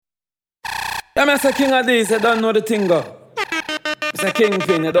Yeah, I'm a king of these, you don't know the thing go. It's a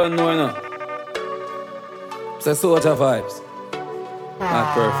kingpin, you don't know enough. It's a soldier vibes.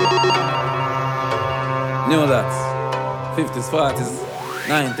 Not perfect. New that. 50s, 40s,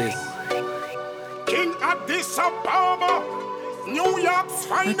 90s. King Addies Obama, New York's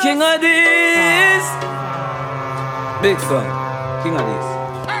finest. King Addies. Big son. King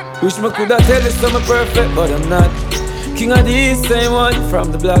Addies. Wish me coulda tell you something perfect, but I'm not. King Addies, same one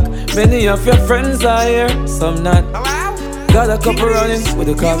from the block. Many of your friends are here, some not. Got a couple running with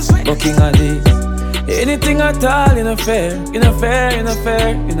the cops, but King Addies. Anything at all in a fair, in a fair, in a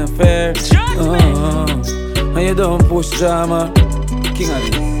fair, in a fair. And you don't push drama. King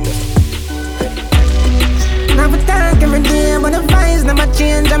Addies. Never talk every day, but the vibes never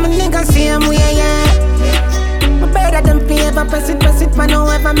change. I'm a nigga same way, yeah. Better than paper, press it, but no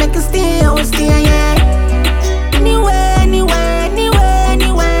ever make it stay, I will stay, yeah. Anywhere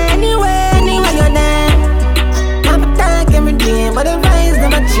you're there. I'm a talk every day, but the vibes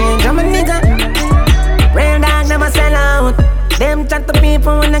never change. I'm a nigga. Real dog never sell out. Them chat to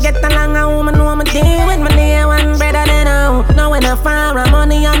people when I get along. A woman know I'm a deal with my day one better than out. Now when I fire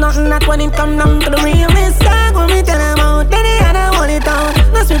money or nothing, that's when it come down to the realest dog. When me tell them out, then they had to hold it out.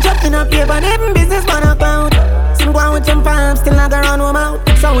 Now switch up in a paper, even business man a cloud. Still going with some palms, still not gonna run them out.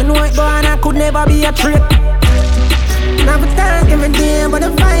 So we know it go on, I could never be a trick. Never talk every day, but the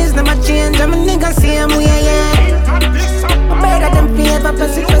vibes never change. I'm a nigga same way, yeah. Better than paper,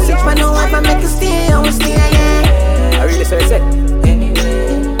 press it, but no if I make it stay, I will stay, yeah. I really say it.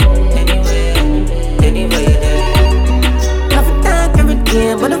 Anyway, never talk every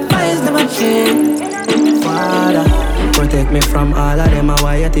day, but the vibes never change. Father, protect me from all of them.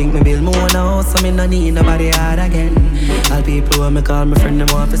 Why you think me build more now? So me no need nobody hard again. All people when me call my friend them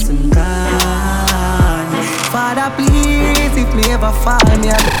want for some time. Father, please, if me ever fall,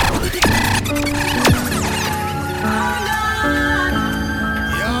 me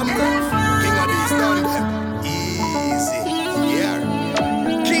King Addies done them. Easy. Yeah.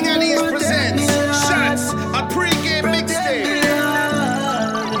 King Addies presents Shots, a pre-game mixtape.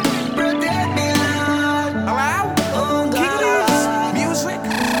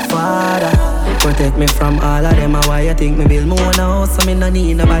 Father, protect me from all of them. Why you think me build more now? So me no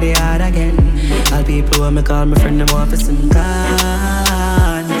need nobody hard again. All people when me call my friend them want for some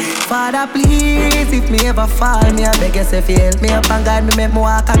can. Father, please, if me ever fall, me I beg you say fi help me up and guide me make me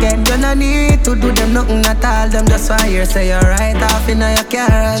walk again. You no need to do them nothing at all. Them just want hear say you're right off in your car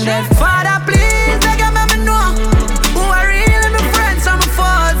and then Father, please, beg you make me know who are really my friends and my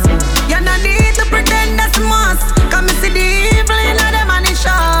foes. You no need to pretend that's a must. Come and see the evil in them and it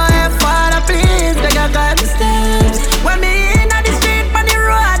show. Hey, Father, please, beg you guide me steps when me in the street on the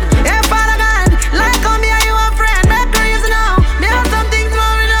road. Hey, Father God, like how me and you a friend, make reason now. Me have some things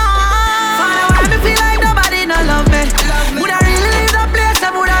for me now. Father, why me feel like nobody no love me? Would I really leave the place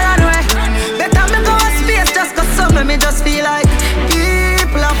or would I run away? Better me go a space just cause some of me just feel like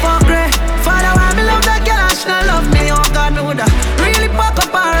people are fuckery. Father, why me love that girl and she not love me? Oh God, me woulda really pack up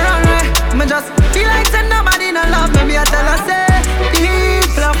and run away. Me just feel like say nobody no love me. Me I tell her say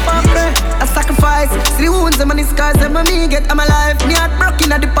people are fuckery. I sacrifice, see the wounds and the scars that me get. I'm alive. Me heart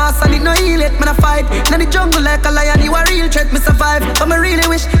broken at the past and it no heal it. Man I fight in the jungle like a lion. You a real threat, me survive. But me really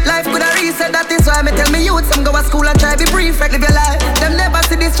wish life could have reset. That is why me tell me youth some go to school and try be prefect, live your life. Them never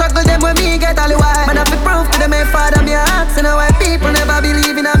see the struggle, them when me get all the while. Man I fi prove to them, my father me a ask. And why people never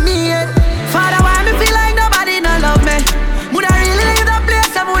believe in me yet. Father, why me feel like nobody no love me? Would I really leave that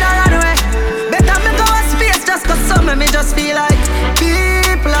place or would I run away? Better me go a space just cause some of me just feel like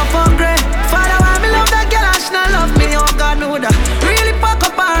people are fuckery. Father, why me love that girl and she not love me? Oh God, me woulda really pack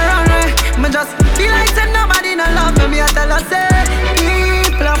up and run away. Me just feel like say nobody no love me. Me I tell her say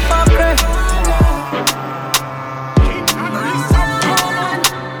people are fuckery.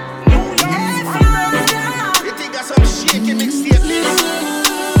 You think that's some shaky mixtape?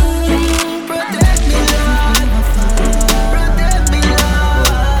 Protect me, Lord. Protect me,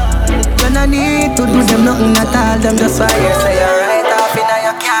 Lord. You no need to do them nothing at all. Them just why you say you're right off in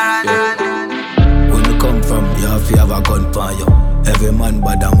your car. When you come from, you have to have a gun for you. Every man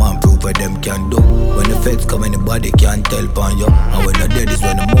bad and want prove what them can do. When the feds come, anybody can't tell on you. And when the dead is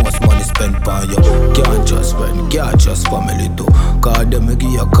when the most money spent on you. Can't trust friend, can't trust family too. Cause them me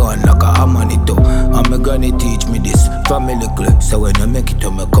give you a gun like a harmony too. And me gonna teach me this family clip. So when you make it,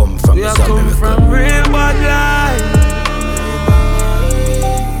 me come from We are come from real bad life.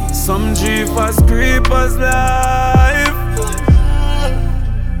 Some jeepers, creepers life.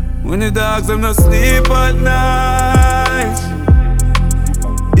 When the dogs them not sleep at night.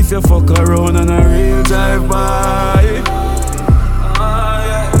 If you fuck around on a real drive by,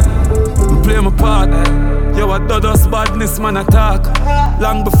 play my a dodos badness man attack.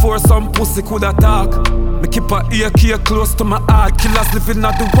 Long before some pussy could attack. Me keep a AK close to my heart. Killers living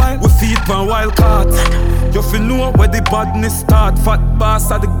at the wild, we feed pan wild cards. You feel know where the badness start. Fat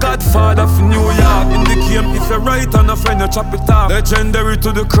boss are the godfather of New York. In the game, if you're right on a friend, you chop it off. Legendary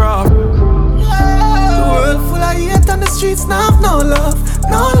to the craft. The world full of hate on the streets, now have no love,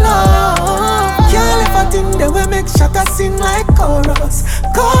 no love. Can't live a thing that will make shatter sing like chorus,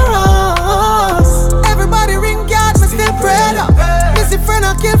 chorus. Everybody ring God, me still pray up. Missy friend,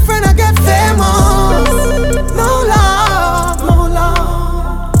 I kill friend, I get famous. No love, no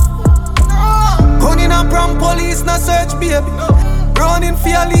love. Running up from police, no search, baby. Running for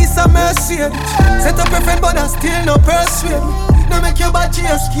your Lisa Messia. Set up your friend, but I still no persuade. No make your body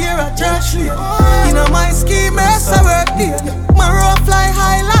a scare a church lane. You know my scheme, I work there. My road fly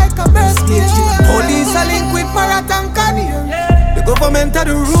high like a bird cage. Police are linked with Parrot and Canary. The government are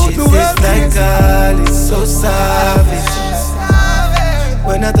the root to help like God, it's so savage.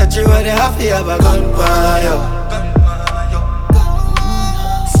 When I touch you, they have to have a gunfire.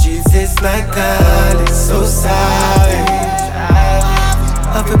 Streets is like God, it's so savage.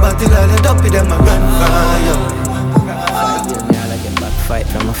 I feel battle all the dopey, them a run fire. Fight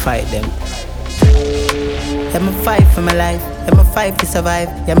from a fight them. Yeah, me fight for my life. Yeah, me fight to survive.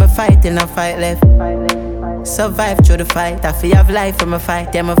 Yeah, me fight till no fight left. Survive through the fight. I feel have life from a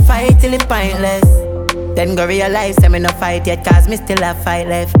fight. Yeah, me fight till it pointless. Then go realize I'm in no fight yet, cause me still have fight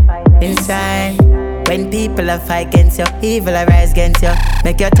left inside. When people are fight against you, evil arise against you.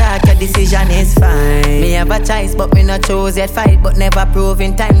 Make your talk, your decision is fine. Me have a choice, but me not choose yet. Fight, but never prove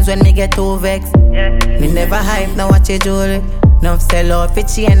in times when me get too vexed. Me never hype, now watch it jewelry. No sell out for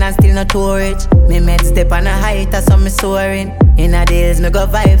chain and still not too rich. Me met step on a height, so me soaring. In a days, me go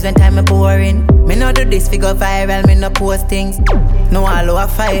vibes when time me boring. Me no do this, we go viral, me no post things. No all who a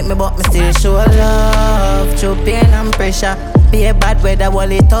fight me, but me still show love. Through pain and pressure. Be a bad weather,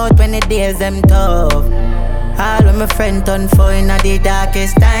 wall it out when the days them tough. All of my friends turn for in the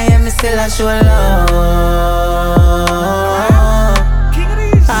darkest time, me still a show love.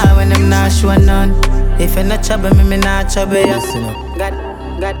 All when them not show none. If you're not trouble me, me not trouble you. God.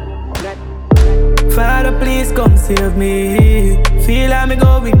 Father, please come save me. Feel like me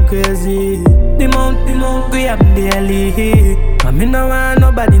going crazy. The mount, we up daily. And me no want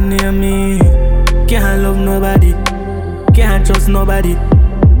nobody near me. Can't love nobody. Can't trust nobody.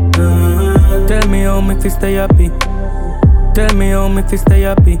 Tell me how me fi stay happy. Tell me how me fi stay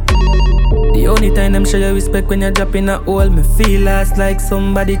happy. The only time them show you respect when you're dropping a hole. Me feel lost like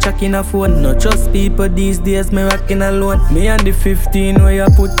somebody tracking a phone. Not trust people these days, me rocking alone. Me and the 15 where you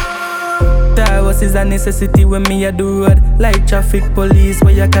put. Towers is a necessity when me a do road. Like traffic police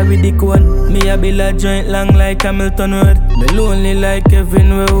where you carry the cone. Me a build a joint long like Hamilton Road. Me lonely like Kevin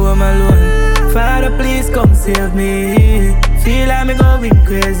where I'm alone. Father, please come save me. Feel like me going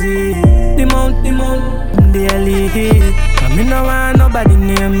crazy. The mount, daily. And me no want nobody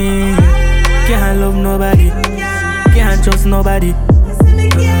near me. Can't love nobody. Can't trust nobody.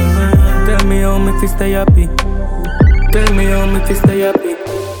 Tell me how me fi stay happy. Tell me how me fi stay happy.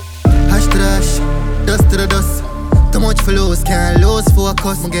 Hash to dash, dust to the dust. Too much for lose, can't lose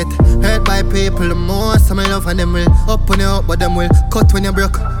focus. Me get hurt by people the most. Some I love and them will up on you up, but them will cut when you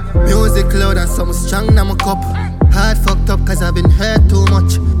broke. Music loud and something strong now my cup. Heart fucked up cause I've been hurt too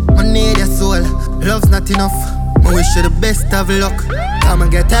much. I need your soul, love's not enough. I wish you the best of luck. Come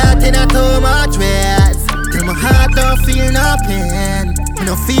and get hurt in a too much ways. Till my heart don't feel no pain. I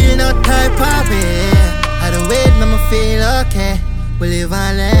don't feel no type of way. I don't wait, make me feel okay. We live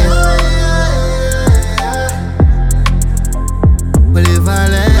and learn. We live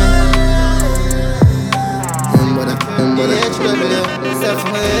and learn. HW,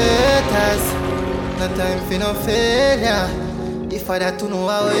 self-haters. No time for no failure. If I that to know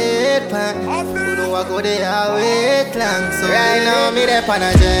I wait pan, you know I go there I wait long. So right now me there on a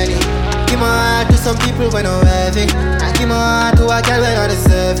journey. Give my heart to some people when I'm heavy. I give my heart to a girl when I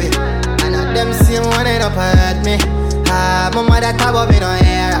deserve it. And not them same one end up at me. My mother talk about me no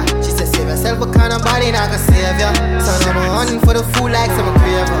hair. She said save yourself but can't nobody not gonna save ya. So now I'm hunting for the food like some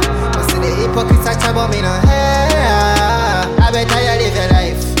craver. But see the hypocrites talk about me no hair. I better you live your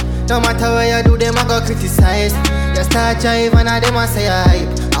life. No matter what you do, them I go criticize. You start jive and them I say hype.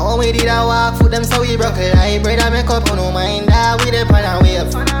 And when we did a walk for them, so we broke a life. Brother make up on no mind that we dey pan and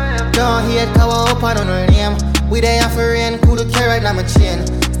wave. Don't hate cover up on no name. We dey for rain, cool the carrot on my chain.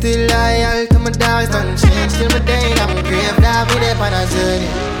 Still loyal to my dogs, don't change. Till my day in my grave, that we dey pan a journey.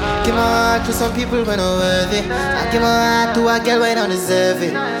 Give my heart to some people when I'm worthy. I give my heart to a girl when I don't deserve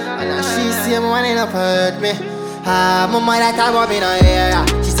it. And now she see me wanting up hurt me. My mother talk about me no hair.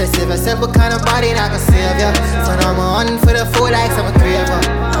 She said save yourself yourself, what kind of body not gonna save ya? So now I'm on for the food like some craver.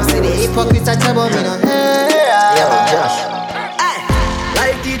 I see the hypocrites I tell me no. Yo, Josh.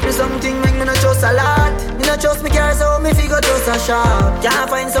 Life teach me something, make me not trust a lot. Me not trust me car, so me figure trust a shop. Can't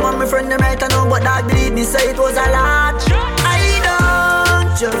find someone my friend them right now, but dog believe me say it was a lot. I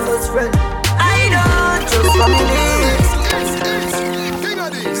don't trust friend, I don't trust family. King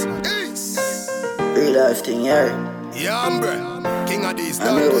Addies, Real life thing, yeah. yeah, bro. King Addies,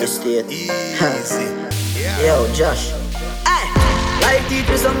 I'm real estate. Easy. Yeah. Yo, Josh. Life teach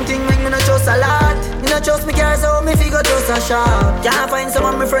me something, make me not trust a lot. Me not trust me car, so me figure trust a shop. Can't find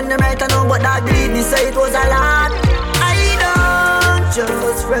someone my friend them right now, but dog believe me say it was a lot. I don't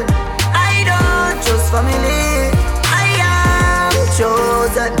trust friend, I don't trust family. I am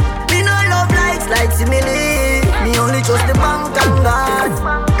chosen. Me no love likes like simile. Me only trust the bank and God.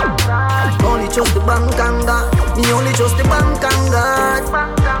 Only trust the bank and God. Me only trust the bank and God.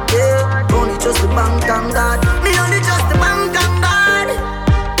 Yeah, only trust the bank and God. Me only trust the bank and God.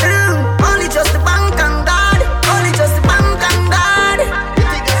 Only trust the bank and God. Only trust the bank and God.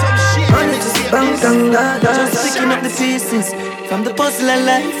 Only trust the bank and God. Just picking up the pieces from the puzzle of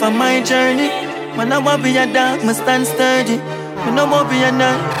life on my journey. Man, I won't be a dog, me stand sturdy. Me no more be a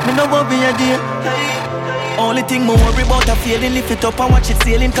night, me no more be a day. Only thing me worry about a feeling, lift it up and watch it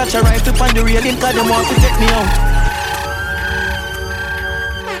sailing. Catch a rifle on the railing, cause them want to take me out.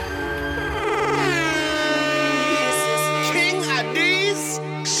 King Addies,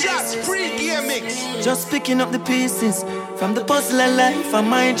 shots pre-game mix. Just picking up the pieces from the puzzle of life on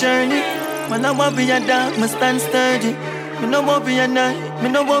my journey. Man, I won't be a dog, me stand sturdy. Me no more be a night, me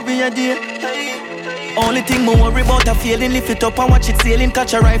no more be a day. Only thing me worry about a feeling, lift it up and watch it sailing.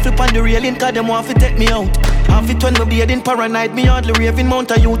 Catch a rifle on the railing, cause them want to take me out. Half it when me bleeding, paranoid, me hardly raving.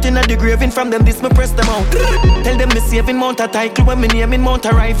 Mount a youth in a degraving, from them this me press them out. Tell them me saving, mount a title when me naming. Mount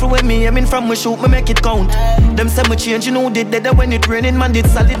a rifle when me aiming, from me shoot me make it count. Them say me change, you know did that when it raining. Man did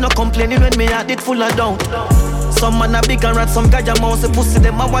solid, no complaining when me heart did full of doubt. Some man a big and rat, some guy a mouse. A pussy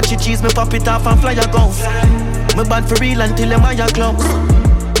them a watch it cheese, me pop it off and fly a ghost. Me bad for real until them higher close.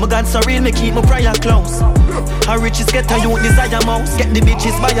 My God so real, me keep my prayer close. How riches get a youth desire mouse. Get the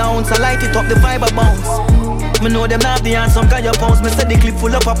bitches by your ounce, I light it up the fiber bounce. Me know them have the answer, some guy your pounds. Me said the clip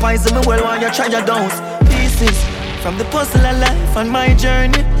full of a poison, me well want you try your downs. Pieces from the puzzle of life on my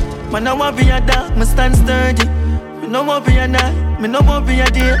journey. Man, I want be a dog, me stand sturdy. Me no more be a night, me no more be a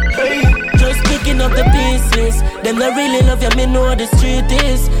day. Hey. Just picking up the pieces. Them not really love you, me know the street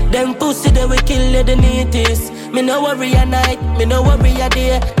is. Them pussy they will kill you the neatest. Me no worry a night, me no worry a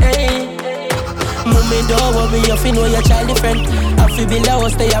day. Hey. Mommy don't worry, you fi know your child different. I fi build a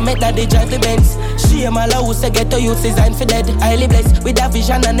house, they a make that they drive the Benz. She am all a house, they get to youth designed for dead. Highly blessed with a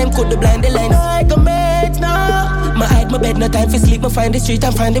vision and them could blind the lens. I can make now. My hide my bed, no time for sleep. Me find the street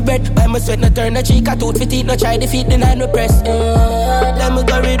and find the bread. Buy my sweat, no turn the cheek. I tooth for teeth, no try defeat, deny no press. Let me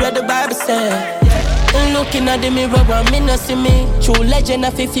go read what the Bible said. Looking at the mirror, but me no see me. True legend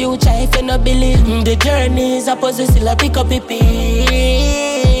of the future, if you no believe. The journey is a puzzle, still I pick up the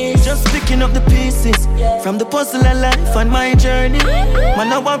piece. Just picking up the pieces from the puzzle of life on my journey.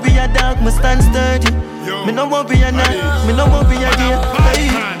 Man, I won't be a dog, me stand sturdy. Me no won't be a night, me no won't be a day.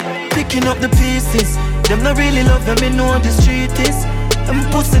 Hey, picking up the pieces. Them not really love them, me know the street is. Them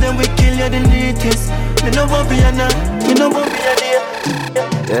pussy them we kill you the neatest. Me no won't be a night, me no won't be a day.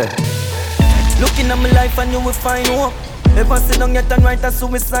 Yeah. Looking at my life and you will find hope. Never sit down yet and write a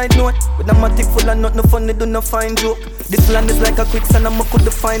suicide note. With a matic full of nothing funny, do not find joke. This land is like a quicksand and I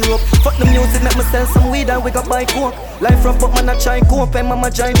could find rope. Fuck the music, make me sell some weed and we got buy coke. Life rough but man I try cope. And mama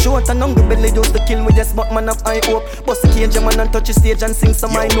giant short and hungry belly used to kill with yes but man have high hope. Bust the cage man and touch the stage and sing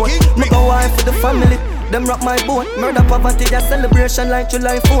some high note. Me go wife for the family, them rock my boat. Murder poverty, a celebration like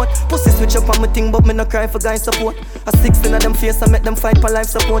July 4th. Pussy switch up on my thing but me no cry for guys support. A 16 of them face I make them fight for life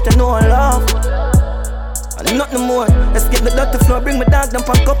support. And no love and nothing more. Escape the dirty floor, bring my dog them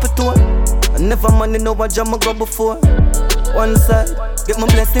pack up a tour. I never money know what jam I go before. One side, get my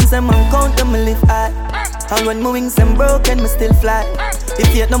blessings and man count them, me live high. And when my wings them broken, me still fly.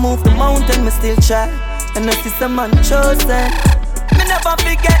 If yet no move the mountain, me still try. And I see some man chosen. Me never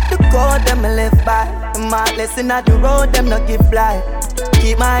forget the code them me live by. The heartless in the road, them not give blind.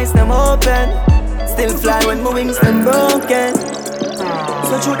 Keep my eyes them open. Still fly when my wings them broken.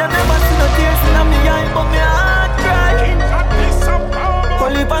 So true them never see no tears in my eye, but my heart cry.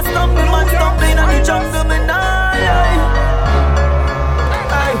 Only for stumbling man stumbling on the jungle, me nah lie.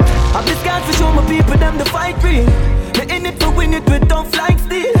 I'm the scared to show my people them the fight real. They in it to win it with tough like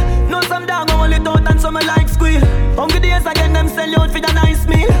steel. Know some dog I want it out and some I like squeal. Hungry days again them sell you out for the nice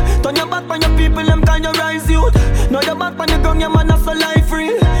meal. Turn your back on your people them can you rise youth. Know your back on the ground your man that's so life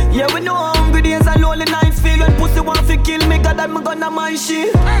real. Yeah we that me gonna my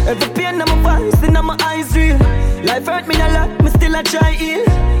shield. Every pain in my voice, in my eyes real. Life hurt me a lot, me still a try heal.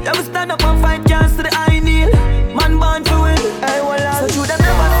 Yeah, we stand up and fight, can't see the eye kneel. Man born to win, hey, well, so you them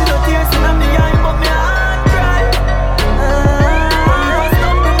never see no tears in my eye, but me heart cry.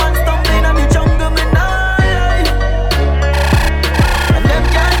 Man stumbling in the jungle, me nah lie. And them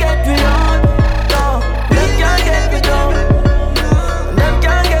can't get me on, no. Them can't get me down. Them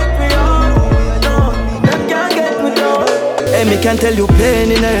can't get me on, no. Them can't get me down. Hey, me can tell you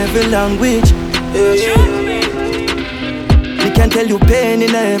pain in every language. Yeah, yeah. Me can tell you pain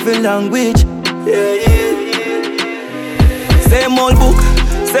in every language. Yeah, yeah. Same old book,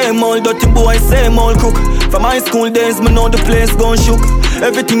 same old dirty boy, same old crook. From high school days, me know the place gone shook.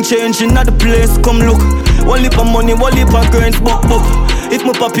 Everything changing at the place, come look. One lip of money, one lip of grains, book. If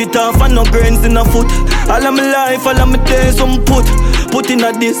me pop it off and no grains in a foot. All of my life, all of my days, I'm put in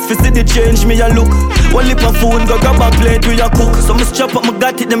a this, fi see the change me a look. One lip of food, go grab a plate we a cook. So me strap up, me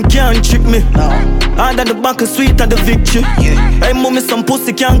got it, them can't trick me. Hard at the back, sweet at the victory. Hey mommy, some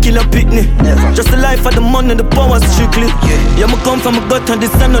pussy can't kill a picnic. Just the life of the money, the power strictly. Yeah, me come from a gut and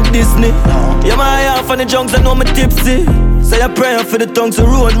this and not Disney. Yeah, my half on the junks, I know me tipsy. Say a prayer for the tongues, the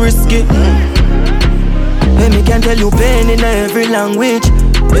road risky. Hey, me can tell you pain in every language.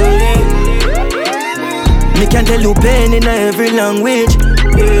 Me can tell you pain in every language.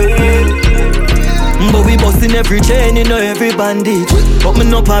 But we bustin' every chain in every bandage. But me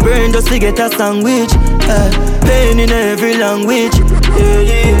no pa brain just to get a sandwich. Pain in every language.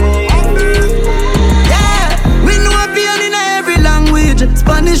 Yeah, we know pain in every language.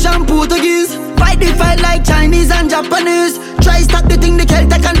 Spanish and Portuguese. Fight the fight like Chinese and Japanese. Try stop the thing, the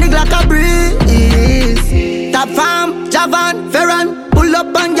Celtic and the Glock a breeze. Top farm, Javan, Ferran. Pull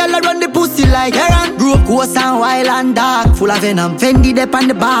up and gyal run the pussy like heron. Grew up coarse and wild and dark, full of venom. Fendi dep on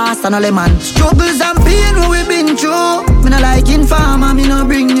the boss and all the man. Struggles and pain what we been through. Me no like informer, me no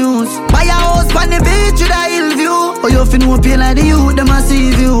bring news. Buy a house on the beach with a hill view. Oh you fin know pain like the youth, them a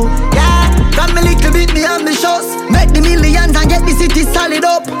see you. Yeah, from me little bit me ambitious. Make the millions and get the city solid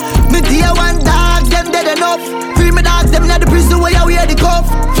up. Me dear one dogs, them dead enough. Free me dogs, them in the prison where you wear the cuff.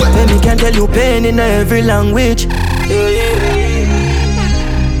 Me can tell you pain in every language.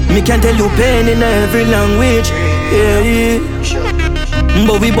 Me can tell you pain in every language. Yeah.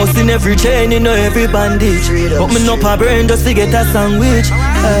 But we bustin' every chain in every bandage. But me no pa brain just to get a sandwich.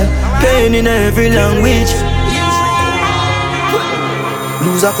 Pain in every language.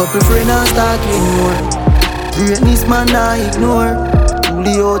 Lose a couple friends and start with more. Greatness man I ignore.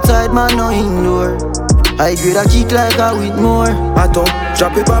 Fully outside man no indoor. I grade a kick like a with more. I don't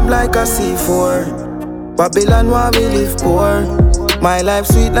drop it bomb like a C4. Babylon where we live poor. My life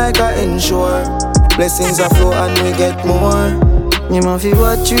sweet like a ensure. Blessings are flow and we get more. You ma fi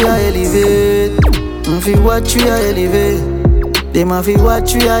watch you a elevate. Ma fi watch you a elevate. They ma fi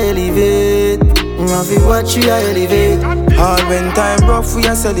watch you a elevate. You ma fi watch you a elevate. All when time rough we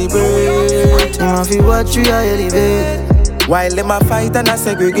a celebrate. You ma fi watch you a elevate. While them a fight and a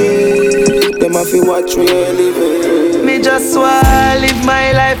segregate. Them a fi watch we a elevate. Me just wanna live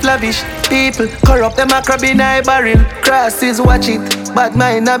my life lavish. People corrupt them a crab in a barrel. Crosses watch it, bad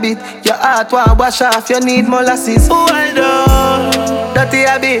mind a bit. Your heart want wash off, you need molasses. Hold on, dirty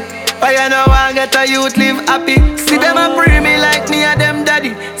habit. Why you no want get a youth live happy? See them a pray me like me and them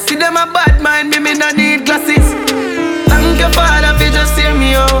daddy. See them a bad mind me no need glasses. Thank you Father for just hear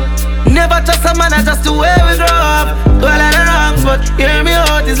me out. Never trust a man, just the way we grow up. Do all of the wrongs, but hear me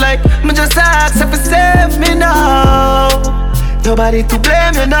out. It's like me just ask if you save me now. Nobody to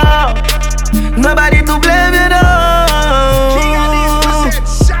blame you now. Nobody to blame you now.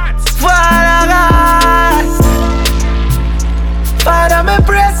 Father God, Father, me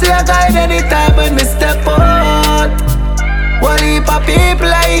praise you, guide anytime when me step out. One heap of people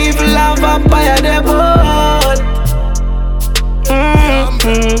are evil and vampire them out.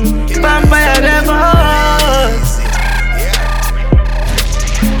 Vampire them out.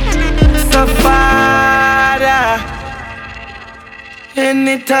 So Father,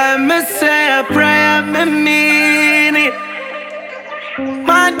 anytime me say a prayer, me mean it.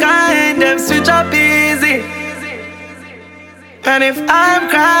 Mankind, them switch up easy. And if I'm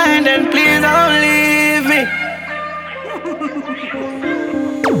crying, then please don't leave me.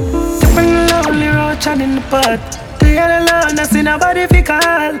 Stepping the lonely road, chat in the pot. Stay alone, I see nobody fi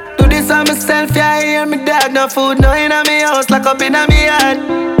call. Do this on myself, yeah, I hear me dad. No food, no in a me house, lock up in a me yard.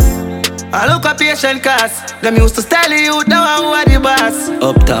 I look a patient cast. Them used to style you, now who are the boss.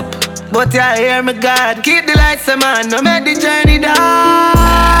 Up top. But yeah, hear me God. Keep the lights, man, no make the journey dark.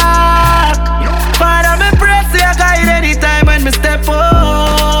 Father, me pray, say I guide anytime when me step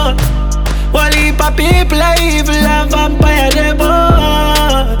out. One heap of people are evil and vampire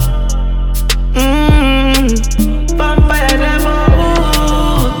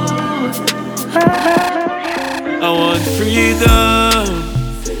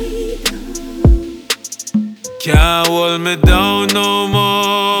can't hold me down no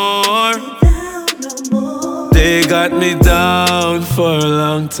more. They got me down for a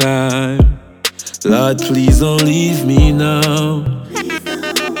long time. Lord, please don't leave me now.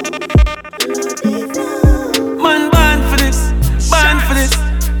 Man, born for this, born for this.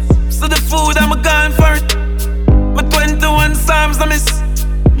 So the food, I'm gone for it. My 21 Psalms I miss.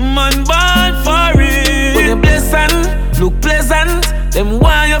 Man, born for it. When you bless and look pleasant, them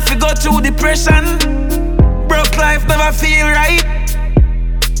why you fi go through depression. Broke life never feel right.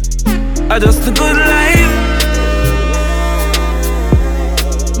 I just a good life.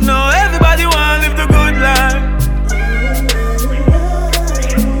 No, everybody wanna live the good life.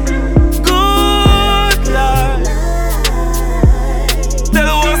 Good life. Tell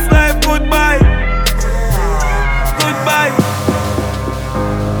the worst life goodbye. Goodbye.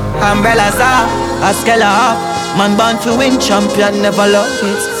 Umbrellas up, a scale up. Man born to win, champion never lost.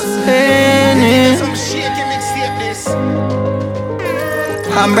 It's raining. Some shaky mixtape this.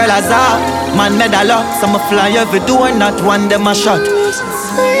 Umbrellas up, man medal up. Some fly every door, not one them a shot.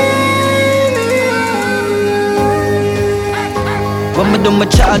 When me do my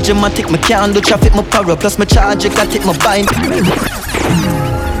charge, my tick, my can't do traffic, my power. Plus my charge, I take my bind.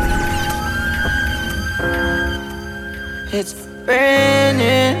 It's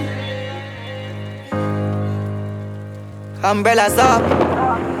raining. Umbrellas up.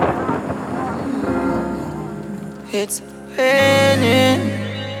 It's raining.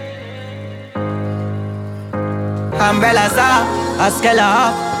 Umbrellas up, a scale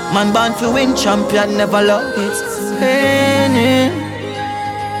up. Man born to win, champion never lost. It's raining.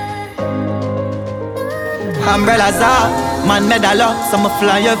 Umbrellas up, man medal up. Some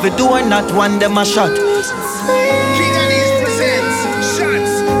fly every door, not one them a shot. King Addies presents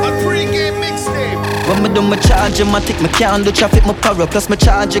Shots, a pre-game mixtape. When me do my charge, my tick, my can't do traffic, my power. Plus my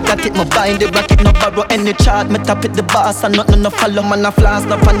charge, I got it, my bind the racket, no borrow any chart. Me tap it the boss, and nothing no follow. Man a flash,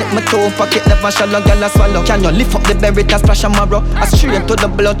 no panic, my toe pocket never shallow, girl a swallow. Can you lift up the berry, that splash a marrow? I straight to the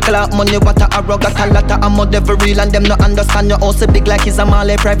blood clot, money what a arrow. Got a lot of ammo, devil real, and them no understand you. Also big like it's a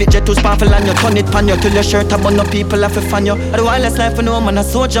Malay private jet too powerful, and you turn it pan you till your shirt up, but no people have to fan you. The wildest life I know, man a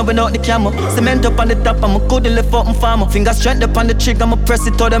soldier without the camo. Cement up on the top, I'm a good lift up and farmer. Fingers strength up on the trigger, I'ma press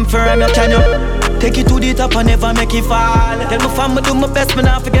it to them for I'm your can you. Take it to the top and never make it fall. Tell my family do my best, me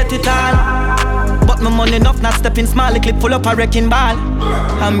not forget it all. But my money enough, not stepping small. The clip full up a wrecking ball.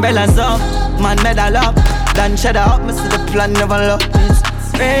 Umbrellas up, man medal up. Dan cheddar up, me see the plan never lost.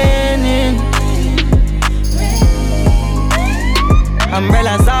 It's raining.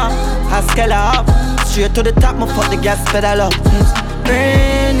 Umbrellas up, a scale up. Straight to the top, me put the gas pedal up. It's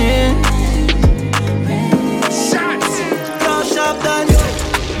raining. Shots. Close up done.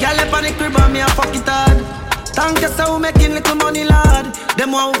 Gyal up on the crib and me a fuck it hard. Thank you so making little money lad.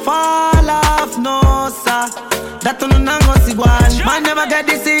 Them won't fall off, no sir. That don't know go see one. Man never get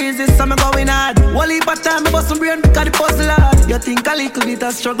this easy, so me going hard. One heap of time, me bust some brain because the puzzle hard. You think a little bit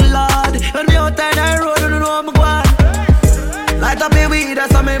of struggle hard. When me out on the road, you don't know me going. Light up me weed, that's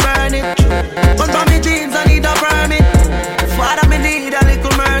how me burn it. Gun from me jeans, I need a permit. Father, me need a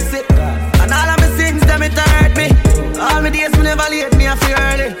little mercy. And all of me sins, them it hurt me. All my days, me never late, me a feel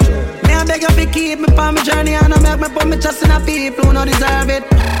early. Me a beg you to keep me on my journey, and I make me put me trust in a people who don't deserve it.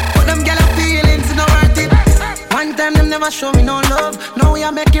 But them gyal feelings, it's not worth it. One time them never show me no love. Now we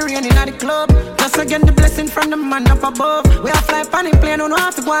a make it rain in the club. Just again the blessing from the man up above. We a fly pan in plane, don't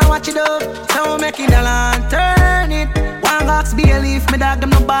have to go and watch it up. So we make it a land, turn it. One box be a leaf, me dog them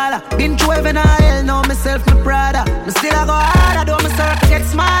no baller. Been through heaven and hell, know myself me brother. Me still a go harder, though my circle get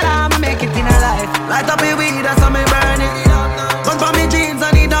smaller. Me make it in a life. Light up me weed, that's how me burn it. Gun for me jeans, I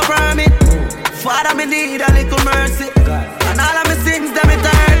need a permit. Father, me need a little mercy. And all of me sins, them it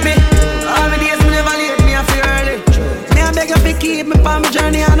hurt me. All my days, me never late, me a feel early. Me a beg you to keep me on my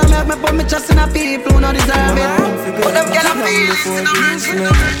journey, and I make me put me trust in a people who don't deserve it. But them gyal feelings, in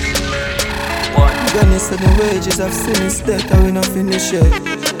a Gonna say the wages of sin is death, and we not finish yet.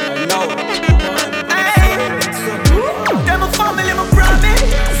 no. Them a family, my promise.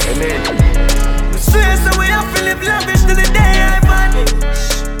 Swear so we have to live lavish till the day I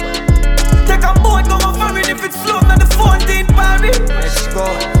vanish. Take a boat, go on foreign if it's slow, not the 14th Paris. Let's go.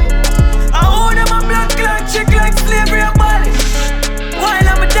 I own them a blood clot chick like slavery abolish. While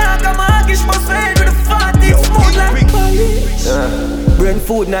I'm a dog, I'm a hoggish, must head with the 14th smooth like polish. Brain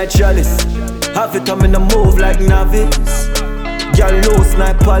food, night chalice. Have it on me no move like novice. Gyal low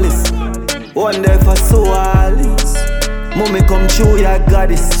snipe palace. One day for so Alice. Mommy come true, ya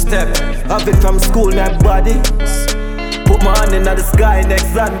goddess. Step. Have it from school, my body. Put my hand in the sky, next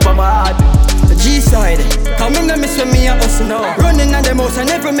hand for my heart. the G-side. Come in and miss when me a hustle now. Running on the mouse and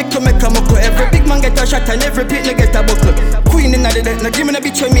every make to make a muckle. Every big man get a shot and every pit get a buckle. Queen in the deck, now give me a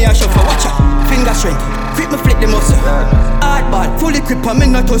bitch when me a shuffle. Watch out, finger shrink, quick me flick the muscle. Hardball, fully grip and me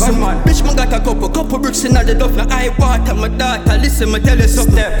not hustle. Bitch man got a couple bricks in the duff. Now I water my daughter, listen me tell you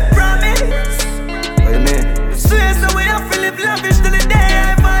something. Promise. What you mean? Swear so we have to live lavish till the day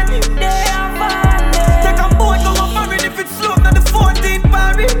I find it. Take a boat, go on foreign if it's slow, not the 14th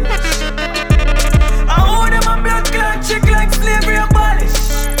Paris. I owe them a blood clot chick like slavery abolished.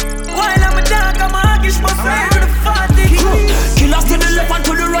 While I'm a dog, I'm a hoggish, must ride with the 40. Killers to the left and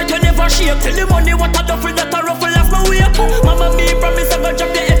to the right, you never shake. Tell the money what a duffel that a ruffle off my weight. Mama me promise I'm gonna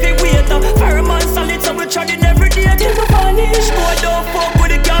drop the heavy weight. Fireman solid, so we treading every day. Till we vanish, boy don't fuck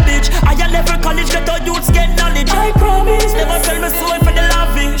with the cabbage. I a level college, get our youths get knowledge. I promise, never sell my soul for the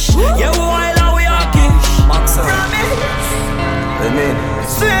lavish. Yeah, while are we hawkish? Promise. What you mean?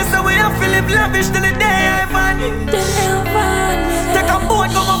 Swear so we have to live lavish till the day I vanish. Take a boat,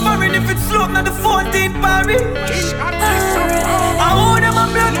 go on foreign if it's slow, not the 14th Paris. I owe them a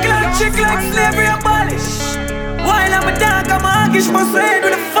blood clot chick like slavery abolished. While I'm a dog, I'm a hoggish, must ride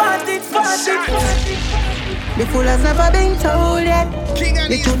with the 40th. The fool has never been told yet.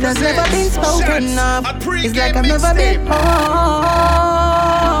 The truth has never been spoken of. It's like I've never been home.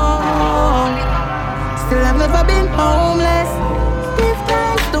 Still I've never been homeless. Give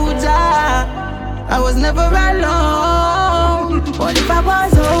thanks to Jah, I was never alone. What if I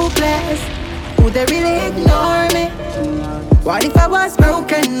was hopeless? Would they really ignore me? What if I was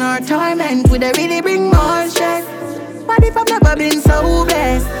broken or torment? Would they really bring more stress? What if I've never been so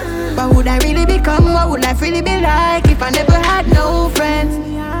blessed? What would I really become? What would life really be like if I never had no friends?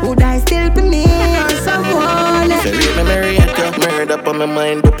 Would I still be me or someone else? If you read my Marietta, murder up on my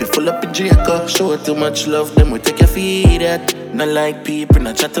mind, but be full up with Jacob. Show too much love, then we take your feed at. Not like people,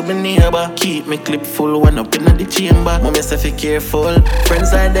 not chat to my neighbor. Keep me clip full, one up in the chamber. Mom, you say be careful,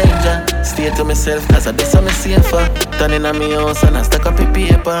 friends are danger. Stay to myself, cause I do something safer. Turning on me house and I stack up a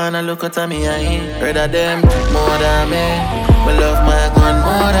paper. And I look at me, I heard of them more than me. Me love my gun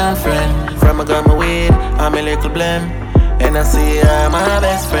more than friend. From I got my weed, I'm a little blame. And I see I'm my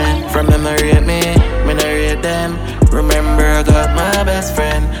best friend. From them I rate me not rate them. Remember I got my best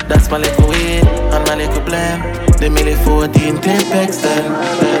friend. That's my little weed and my little blame. The milli 14 clip extend.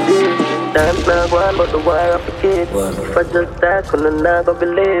 Dance now one, but the wire up a kid. If I just die, couldn't not go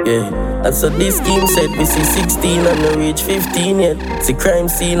believe. Yeah, that's what this scheme said. We see 16 and no reach 15 yet. See crime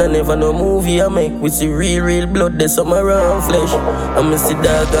scene and never no movie I make. We see real blood, there's some around flesh. And me see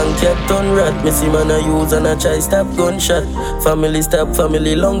dog and cat turn rat. Me see man I use and I try stop gunshot. Family stop,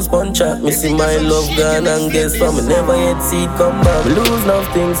 family lungs punch out. Me see my love gone and guess what? Me never yet see it come back. Me lose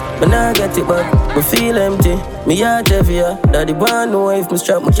enough things, but now I get it back. Me feel empty, me heart heavier. Daddy wanna know if me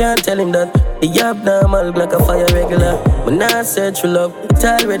strap, me can't tell him that. The yap normal look like a fire regular. But now I search for love, it's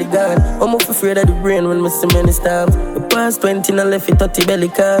already gone. I'm off afraid of the brain when me see many storms. The past 20 and left it 30 belly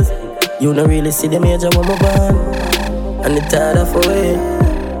cars. You don't really see the major when me born. And it's hard of a way.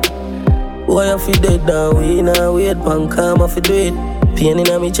 Why I feel dead now, we now wait. Punk calm off do it. Pain in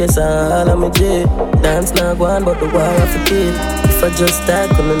my chest and all of my jet. Dance now go on but the wire off the kid. If I just start,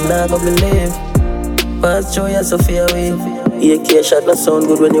 couldn't not go believe. Past joy as a fear wave. AK shot not sound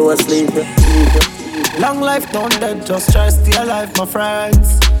good when you asleep. Long life don't dead, just try stay alive, my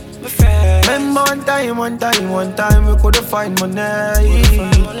friends. Remember one time we could've find money.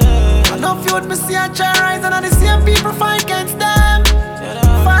 Enough youth me see a try rise and the same people fight against them.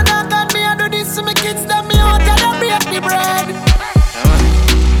 Father God me I do this to my kids that me out and I break me bread.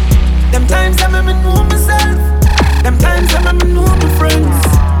 Them times I me know myself. Them times I me know my friends.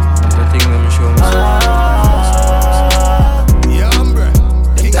 The thing let me show myself.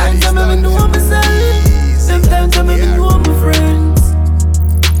 Sometimes I never know myself. Sometimes I never know my friends.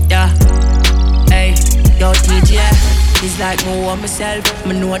 Yeah, hey, yo Teejay. It's like me want myself.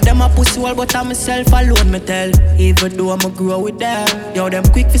 Me know them a pussy all, but I'm myself alone, me tell. Even though I'ma grow with them. Yo, them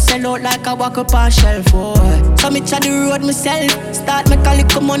quick to sell out like I walk up on shelf, boy. So me try the road myself. Start me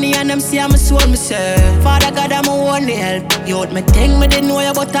collect money and them see I'm soul myself. Father God, I'm only help. Yo, me think me didn't know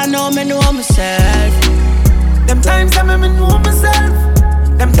you, but I know me know myself. Them times I never know myself.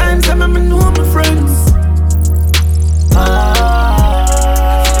 Them times I never know my friends.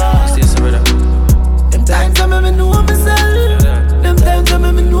 Them times I never know myself. Them times I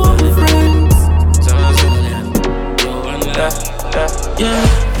never know my friends. Yeah,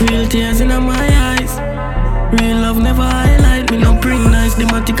 real tears in my eyes. Real love never highlight. Me no bring nice, the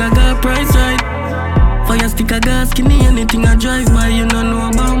matic I got price right. Fire stick I got skinny, anything I drive by. You don't know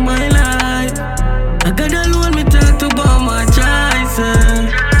about my life. I got alone, me talk to about my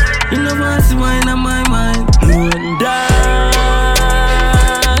choices. You know what I see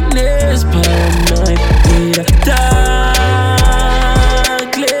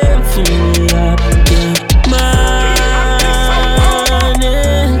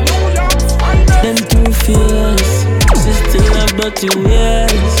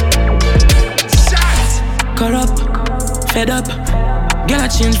fears. Caught up, fed up. Girl, I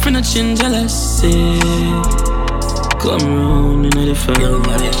change, friend, I change, jealousy. Come round in the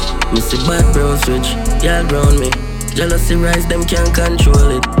family. Me see bad bro switch, y'all round me. Jealousy rise, them can't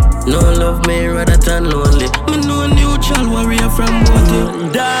control it. No love me rather than lonely. Me know a neutral warrior from water.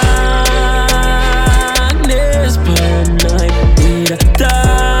 Darkness per night. Need a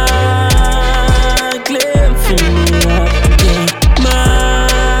dark claim for me.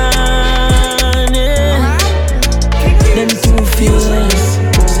 Money. Them two feelings.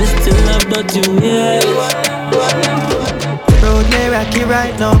 Still love but you, yeah. Road may rocky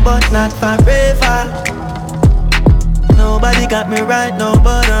right now, but not forever. Nobody got me right now,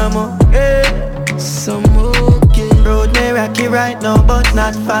 but I'm okay. Some okay. Road may rocky right now, but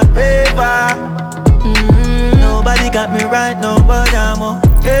not forever. Nobody got me right now, but I'm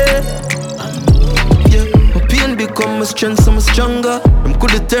okay. Yeah, my pain become my strength, so I'm stronger. I'm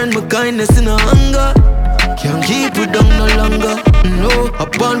coulda turned my kindness into hunger. Can't keep it down no longer. No, I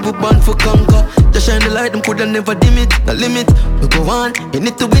born for conquer. Just shine the light, them coulda never dim it. No limit, we go on, you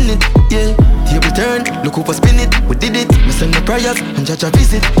need to win it. Yeah, table turn, look who for spin it. We did it, we send the prayers and judge a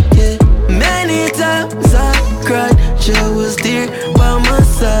visit. Yeah, many times I cried, she was there by my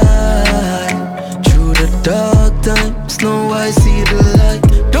side. Through the dark times, now I see the light.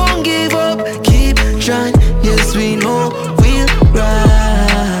 Don't give up, keep trying. Yes, we know we'll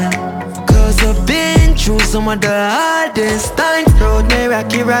ride. Cause I've been through some of the hardest times. Road may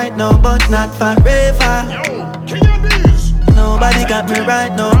rocky right now, but not forever. Nobody got me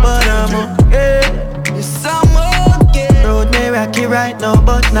right now, but I'm okay. Yes, I'm okay. Road may rocky right now,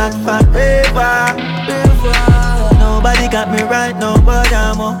 but not forever. Nobody got me right now, but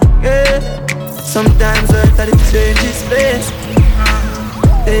I'm okay. Sometimes earth at its changes place.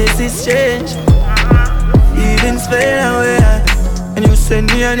 Faces change. Feelings fade away. And you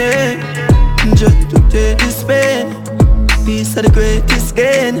send me an end just to take this pain. Peace are the greatest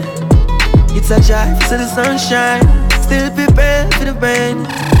gain. It's a drive to the sunshine. Still prepared for the rain.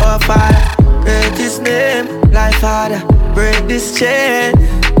 Oh Father, break His name. Life harder, break this chain.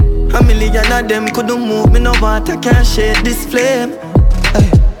 A million of them couldn't move me, no water can't shake this flame.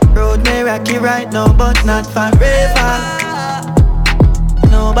 Hey. Road may rocky right now, but not forever.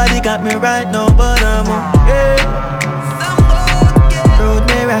 Nobody got me right now, but I'm okay. Road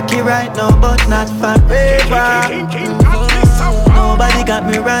may rocky right now, but not forever. Nobody got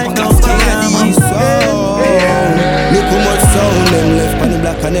me right now, but I'm okay. Look how much sound them left on the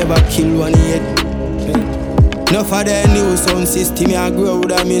block, I never kill one yet. Enough of their new sound system, I grow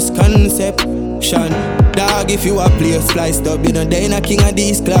with a misconception. Dog, if you a place fly stop, you know they ain't a king of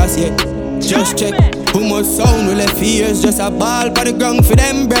this class yet. Just check how much sound we left years, just a ball for the ground for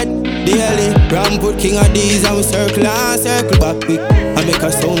them bread. Daily, Ram put king of these and we circle and circle back quick. I make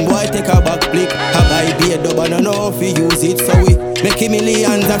a sound boy take a back flick. I buy beer dub and I know if we use it, so we make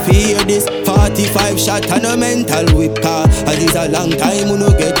millions of hear this. 45 shot and a mental whip car. And this a long time we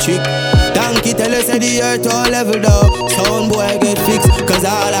no get trick. Donkey tell us that the earth all level down. Sound boy get fixed, cause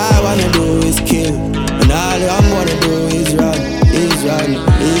all I wanna do is kill. And all I'm wanna do is run, is run,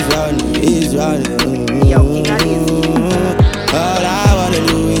 is run, is run. All I wanna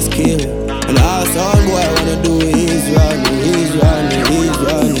do is kill. And all sound boy wanna do is run, is run, is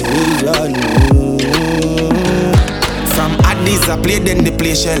run, is run. From Addies I play then they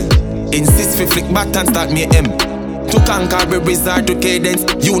play shell. Insist we flick back and start me M. To conquer we resort to cadence.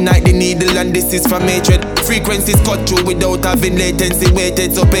 Unite the needle and this is from hatred. Frequencies cut through without having latency.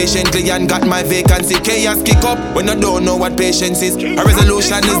 Waited so patiently and got my vacancy. Chaos kick up when I don't know what patience is. A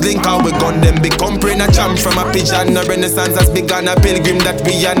resolution is linked how we gun them. Big company a champ from a pigeon. A renaissance has begun. A pilgrim that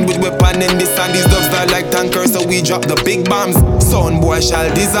we on with weapon in the sand. These doves are like tankers so we drop the big bombs. Sound boy shall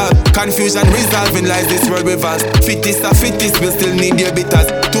dissolve. Confusion resolving lies this world reverse. Fittest of fittest will still need your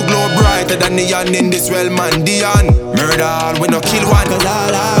bitters. To glow brighter than neon in this realm man. Dion murder, we no kill one. Cause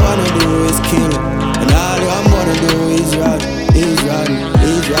all I wanna do is kill. And all I'm wanna do is run, is run,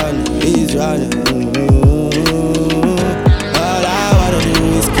 is run, is run. All I wanna do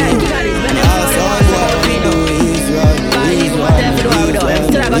is kill. And all I wanna do is run, is run.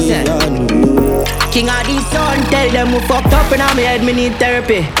 King of the sun, tell them who fucked up in my head, me need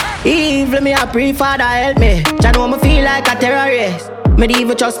therapy. Evil me, I pray Father help me. I know me feel like a terrorist. Me don't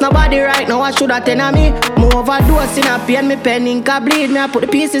even trust nobody right now, I should have ten on me. More overdose in a pain, me pen ink a bleed. Me I put the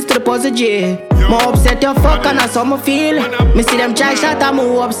pieces to the puzzle J. More upset your fuck and that's how me feel. Me see them try shot at my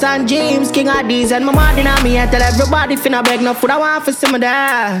hopes and dreams. King of these and my mad in on me. I tell everybody finna beg no food, I want to see me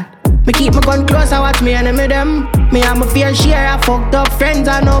there. Me keep my gun close, I watch me enemy them. Me and my fair share, I fucked up friends.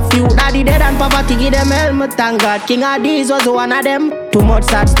 I know few daddy dead and poverty give them hell. Me thank God, King of these was one of them. Too much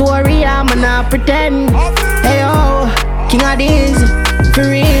sad story, I'm not pretend. Hey yo, King Addies, for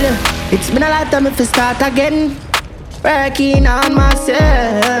real. It's been a lot of time if I start again. Working on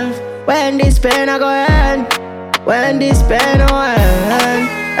myself. When this pain I go end. When this pain I end.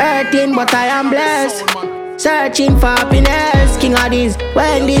 Hurting but I am blessed. Searching for happiness. King Addies,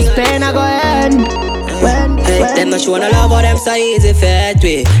 when this pain I go end. Them not show no love or them so easy fat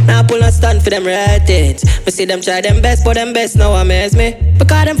way. Now pull a stand for them ratings. Me see them try them best, but them best now amaze me.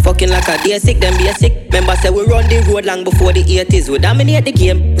 Because them fucking like a day sick, them basic. Remember say we run the road long before the 80s. We dominate the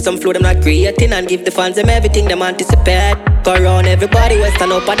game. With some flow them not creating and give the fans them everything them anticipate. Go around everybody, we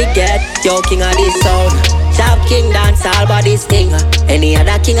stand up at the gate. Yo, King of this sound. Top king dance all by this thing. Any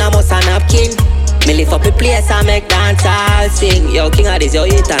other king I must a napkin. Me lift up the place and make dance all sing. Yo, King of this, yo,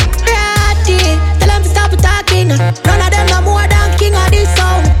 you tank. Tell them to stop talking. None of them no more than King of this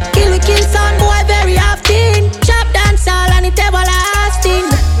song. Kill son boy very often. Chop dance all and it everlasting.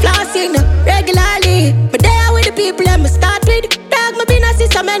 Flossing regularly. But there with the people let me start with. Dog me been a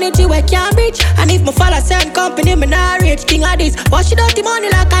system energy where can't reach. And if me follow certain company me not rich. King of this wash it out the money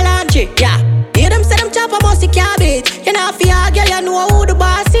like a laundry. Yeah. Hear them say them chop a musty cabbage. You know fear girl you know who the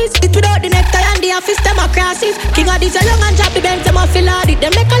boss is. It without the necktie and the office them a crosses. King of this along and drop the bench them a fill out it.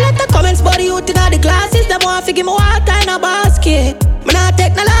 Them make a lot of comments but the youth in all the glasses. Them want to give me water in a basket. Me not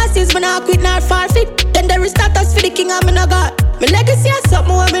take no losses, me not quit nor forfeit. Then there is status for the king and me no got. Me legacy is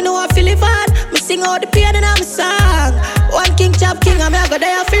something where me know I feel it on. Me sing all the pain in my song. One king chop king and me I go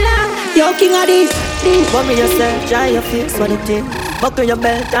there for long. Yo King of this. Bury yourself, dry your face for the tip. Buckle your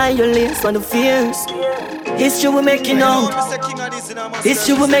belt, tie your lace for the fears. History we making out.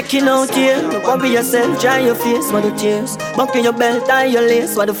 History we making out here. Bury yourself, dry your face for the tears. Buckle your belt, tie your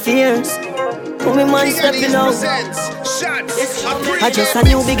lace for the fears. Put me man stepping out. I just a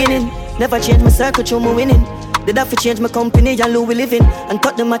new beginning. Never change my circle, through my winning. Did have to change my company and who we living. And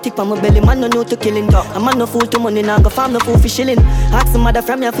cut the matic on my belly, man no know to killing. A man no fool to money, now go farm no fool for shilling. Ask some mother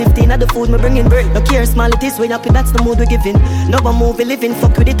from your 15 of the food me bringing. No care small it is, we happy that's the mood we giving. No one move we living,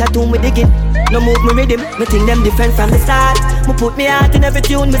 fuck with it a tune we digging. No move me rhythm, me think them different from the start. Me put me heart in every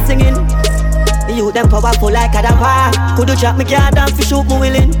tune me singing. You them powerful like a damn. Could you drop me car down for shoot me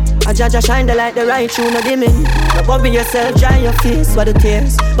willing. I judge shine the light, the right tune no dimming. Now bury yourself, dry your face for the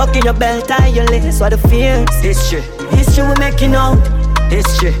tears. Buckle your belt, tie your lace for the fears. History we making out.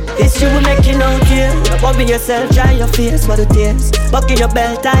 History we making out here. Now bury yourself, dry your face for the tears. Buckle your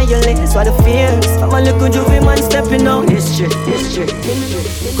belt, tie your lace for the fears. I'm a little juvie man stepping out. History.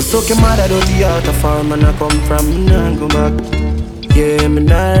 Cause so can mad out the out of farm and I come from, nah go back. Yeah, me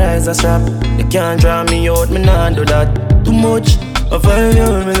nah rise a strap. They can't draw me out, me nah do that. Too much of a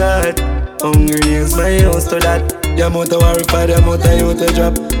young me lad. Hungry is my house to that. The amount of worry for the amount of you to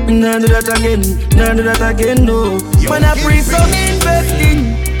drop. Me nah do that again, no. When I bring some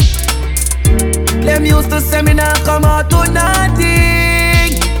investing, them used to say me nah come out to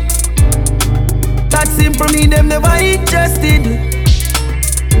nothing. That simple me them never interested.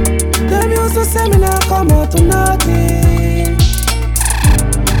 Them used to say me nah come out to nothing.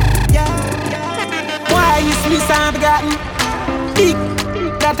 Why you see me sound forgotten? Big,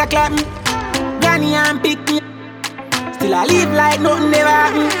 that a clapping. Granny and pick me. Still I live like nothing ever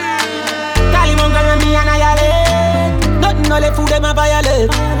happened. Caliban girl me and I yell. Nothing no left food them a violate.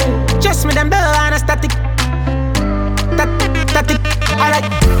 Just me them bell and a static. Static. Alright,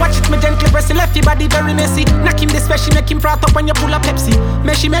 watch it me gently press the left your body very messy. Knock him this special, make him frat up when you pull a Pepsi.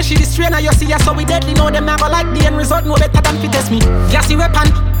 Meshy this trainer you see us so we deadly. Know them never like the end result no better than fit test me. Gassy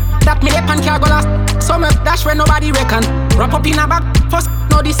weapon. That me up and can't go last. Some dash when nobody reckon. Wrap up in a bag, first,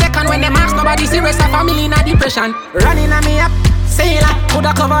 no the second. When them ask nobody serious, a family in a depression. Running on me up, sailor.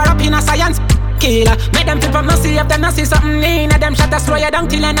 Coulda cover up in a science killer. Make them flip up, no see if them no see something in a them shot a slow you down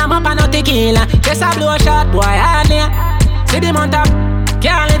till I'm up and no tequila. Just a blow shot, boy, hardly. See them on top,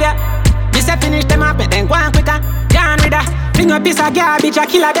 can't live ya. Me say finish them up, then go on quicker. Can't read that. Finger piece of garbage, a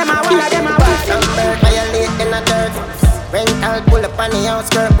killer them a killer them a some bird violate in the dirt. Rental pull up on the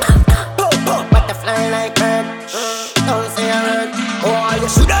outskirt. Butterfly like bird. Don't say a word. Oh,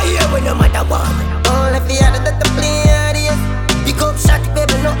 you shoulda hear when no matter what. All if you had that to play Addies. Pick up shot,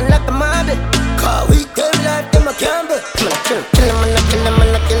 baby, nothing like the marble. Cause we tell life them a gamble. Come on, kill him,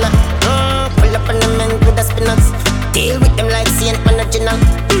 kill him. Pull up on the men with the spinners. Deal with them like Saint Panagina.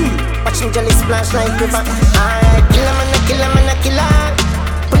 Watch him jelly splash like river. Alright, kill him.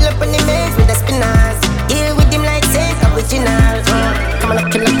 Pull up on the men with the spinners. Deal with him like Saint original. Come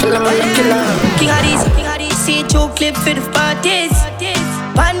on, kill him. King Addies, see two clip for the parties.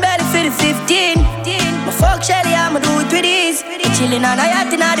 Pan belly for the 15. My fuck Shelly, I'ma do it with this. chillin' on a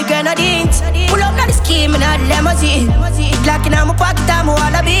yacht in the Grenadines. Pull up on the scheme in a limousine. Glock in my pocket, I'm all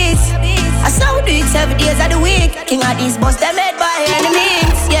the beats. I saw we do it 7 days of the week. King of these bust them made by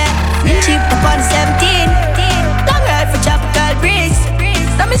enemies, yeah. Cheap up on the 17. Long ride for tropical breeze.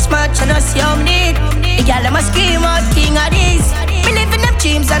 Now me smart and I see how me need. The girl them a scream out king of these. Me live in them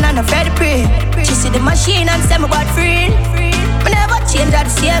dreams and I'm not afraid to pray. She see the machine and say me about free. Me never change that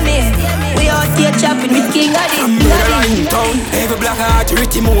the same me. We out here chopping with king of these. Every black heart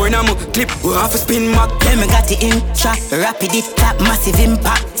pretty more now mo clip. We have to spin back. Then me got the intra. Rapid it tap massive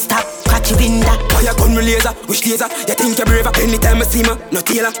impact. Stop. Catch you in that. Fire gun me laser, which laser? You think you're braver? Anytime I see me, no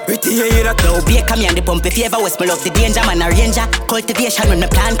tailor. Pretty you hear that? No Bayka me and the pump if you ever West me love the danger man a ranger. Cultivation when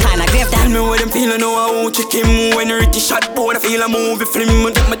me plan can I grave that. Tell me what them feelin' now I won't check him. When you reach the shot board I feel a movie film.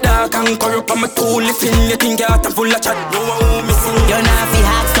 I get my dark and corrupt on my tool. Listen, you think you're full of chat. No I won't miss it. You're not fi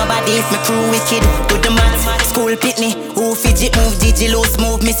hacks nobody if me crew wicked. Do the maths, school pitney. Who fidget move, Gigi loose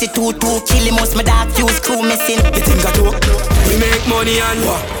move. Missy 2-2, kill him most my dark fuse crew missing. You think I do? We make money and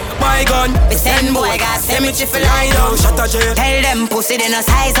what? My gun, we send boy got cemetery for lie down. Shut a jail. Tell them pussy they no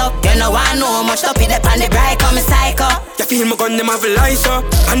size up. You know I know much stop it up on the bright come psycho. You feel my gun them have a lice up.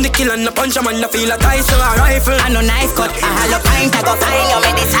 And the kill and the punch man I feel a Tyson a rifle. I no knife cut, I hollow pint I go find you my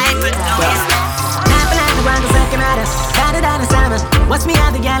disciple. Happen like the one second order. Got it on the summer. Watch me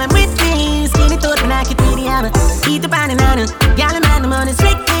have the gal I'm with me. Skinny thought when I could be the hammer. Eat the banana. Gal man the money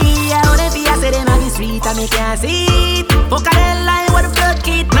strictly. I wanna be I said in all the street I make you see. Fuck a hell lie what the fuck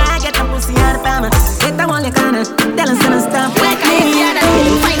it. Get the pussy out of farmer. Get the one you corner. Tell them some stuff. Wait me, yeah, that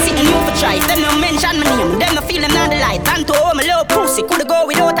feeling fine sitting overdrive. Them no mention my name. Them no feel them not the light. And to home a little pussy coulda go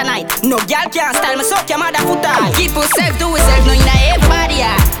without a night. No girl can't style me suck your mother foot high. Keep yourself to yourself, no in everybody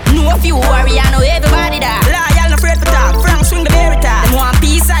yeah. No few worry, I know everybody that. Loyal no afraid for talk. Frank swing the very top. Them want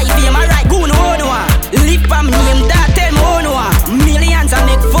peace, I feel my right. Go no one one. Live for me name that tell me one one. Millions I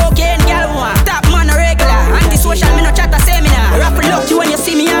make fucking girl one. Top man a regular. Antisocial me no chat a seminar. Rap look you when you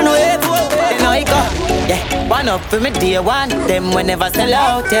see me I know it. They know it go. Yeah, one up for me day one. Them when never sell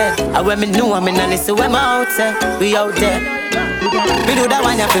out yeah. And when me know I'm in and listen when I'm out yeah. We out there. Me do that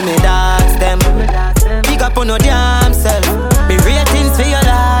one ya for me dogs them. Pick up on no damn self. Me ratings for your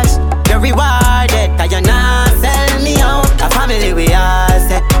lash. You're rewarded. Cause you not sell me out. A family we all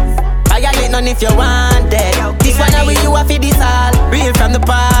set. Violate none if you want it. This one how we you a fi this all. Real from the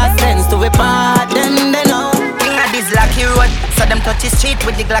past. Friends to we part. Then they know. This lucky road, so them touch the street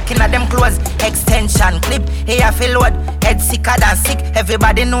with the Glock inna them clothes. Extension clip, here fi load. Head sicker than sick,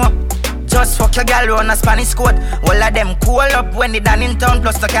 everybody know. Just fuck your girl run a Spanish coat. All of them cool up when they done in town.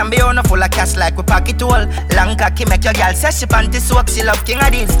 Plus they can be on a full of cash like we pack it all. Long cocky make your girl say she panty soak. She love King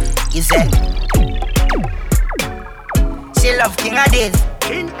Addies, is it? She love King Addies.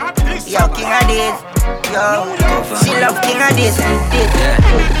 Yo, King Addies. Yo, she love King Addies.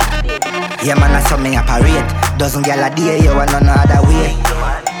 Yeah man, I saw me a parade. Dozen gal a day, you want none other way.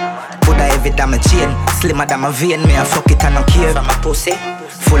 Buddha heavy than my chain, slimmer than my vein. Me a fuck it and no care. From my pussy,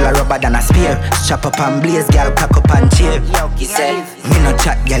 full of rubber than a spear. Strap up and blaze, gal cock up and cheer. He said, me no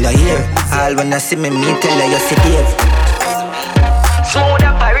chat, gal you hear. All when you see me tell you see Dave. Smooth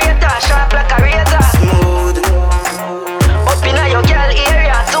operator, sharp like a razor. Smooth. Up inna your gal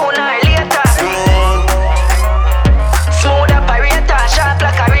area, sooner or later. Smooth operator, sharp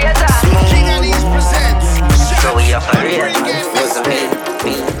like a razor. So we operate,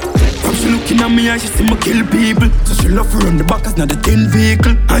 she looking at me and she see me kill people. So she love to run the back as not the 10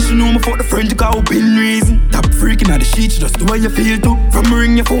 vehicle. And she know me for the friend to go build reason. Top freaking at the sheets just the way you feel too. From me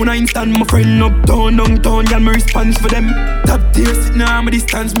ring your phone I instant my friend up down, downtown. Y'all me response for them. Top tier sitting on me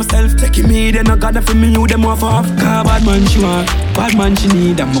distance myself. Checking me then I got for me you them off. Car bad man she want, bad man she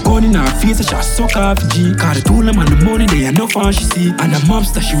need. And my gun in her face so she suck off the G. Cause the tool them and the money they enough and she see. And the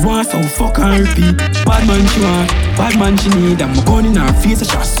mobster she want so fuck and repeat. Bad man she want, bad man she need. And my gun in her face so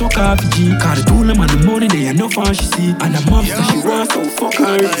she suck off the G. Cause the tool them and the money they enough and she see. And the mobster she want so fuck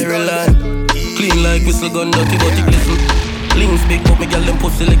and repeat. Clean like whistle gun, dirty but it glisten. Links big but me girl them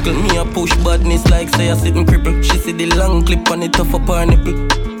pussy little. Me a push badness like say I sit and cripple. She see the long clip and it tough up her nipple.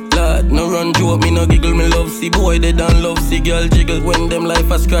 Lord, no run joke, me no giggle. Me love see boy, they don't love see girl jiggle. When them life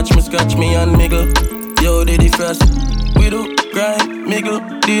a scratch me and miggle. Yo, they the first. We do grind, miggle,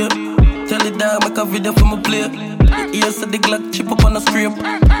 deal. Tell the dog make a video for my play. Ears to the Glock chip up on the scrape.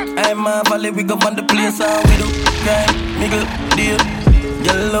 I'm a valley, we go on the place. And we do grind, miggle, deal.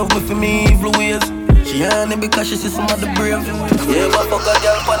 Girl love me for me evil ways. She honey because she see some of the brave. Yeah, but fuck a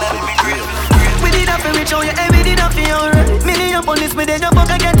girl for them be grave. We did have to reach out, yeah, we did have to alright. Million police, me then you fuck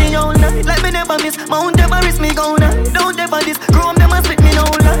a get the all night. Like me never miss, Mount Everest me go now. Don't ever this, Chrome them and split me now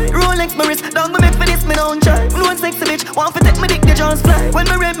like. Rolex me wrist, dog me make for this, me don't try. No one sexy bitch, want to take me dick, they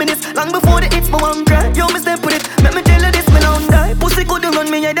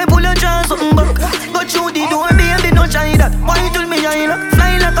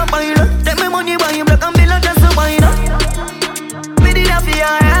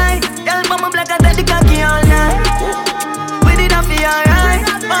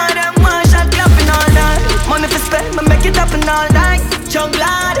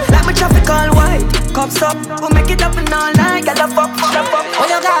cups up. We'll make it up and all night. Get the fuck. Oh,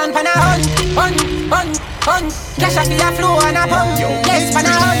 you gone pan a hunt. Cash off your flow and a pump. Yes, pan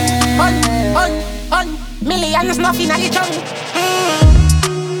a hunt. Millions nothing at the trunk.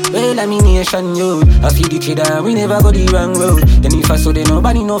 Well, I'm in nation, yo. I feel the kid and we never go the wrong road. Then if I saw then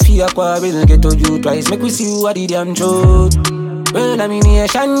nobody no fear quarrel. Get to you twice, make we see who are the damn truth. Well, I'm in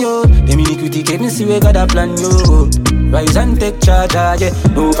nation, yo. Them iniquity keep me see we got a plan, yo. Rise and take charge, yeah.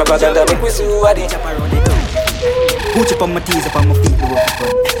 No propaganda, make we see who are the Gucci on my tees, up on my feet,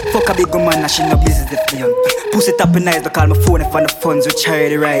 fuck a big woman, she no business if me young. Pussy top and nice, but call my phone if I no funds. We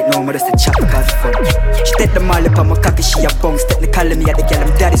charity right now, but just a chat because it's fun. She take the mall up on my cocky, she a bounce. Technically me at the girl,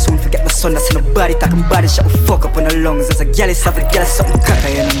 I'm daddy soon. Forget my son, that's nobody talking body. Shut the fuck up on the lungs. As a girl is have a girl, something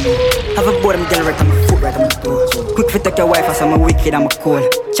cocky, you know. Have a board, I'm girl right on my foot, right on my toe. Quick fit take your wife, as I'm a wicked, I'm a cool.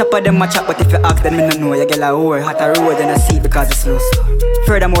 Chopper them a chat, but if you ask them, me no know. Your girl a whore, hot a road, and I see it because it's slow.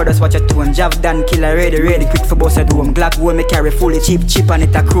 Furthermore, just watch your tone. Jav done, killer ready, quick for boss at home. Glock wool me carry fully cheap and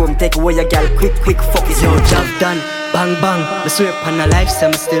it a chrome. Take away your girl, quick, fuck it. Yo, Jav done, bang bang. Me swear upon a life,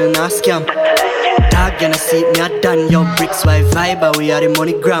 I'm still not scam. Dog, you know see me a done. Yo, bricks, why vibe, we are the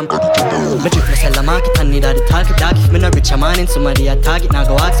money gram. Me drip me sell the market and need all the target. Dog, if me no rich, I'm on him. Somebody a target, now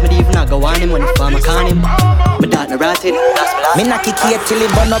go ask me to even, now go on him. When the farmer can him, me dad no ratted, that's my life. Me not kick here till he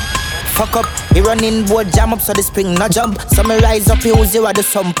burn up. Fuck up, he running board jam up so the spring no jump. So me rise up, he use you do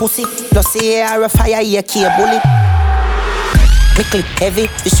some pussy. Plus the air a fire, he a key bullet. Me clip heavy,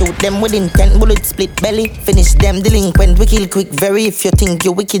 we shoot them with intent. Bullet split belly, finish them delinquent. We kill quick very, if you think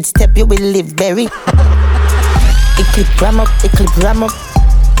you wicked step, you will live berry. He clip ram up, he clip ram up.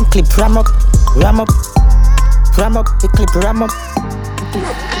 He clip ram up, ram up. Ram up, he clip ram up.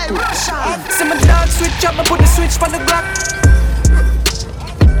 See my dog switch up, I put the switch on the Glock.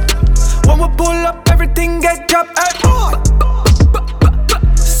 When we pull up, everything get dropped.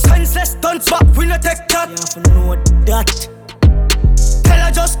 Senseless stunts, but we no take that. You know that. Tell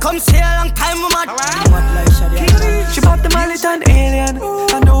her just come stay a long time, we mad. She bought the mallet and alien,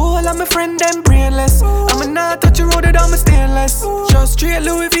 and the whole of my friend them brainless. I'ma not touch a road it on my stainless. Just straight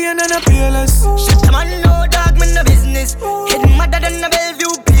Louis V and a peerless. Shut the man, no dog, me no business. Hidden madder than a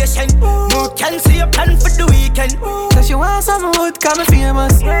Bellevue patient. No can see a plan for the weekend. So she want some wood, cause me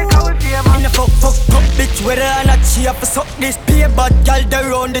famous. Yeah, cause we famous. In a fuck, bitch, whether or not she have to suck this. Pay bad gal, they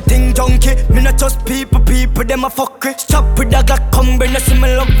run the thing junkie. Me not just people, them a fuck it. Stop with the Glock, come bring the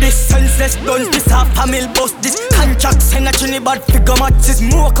smell of this. Senseless guns, this half family bust this. Contracts and a trinity bad figure matches.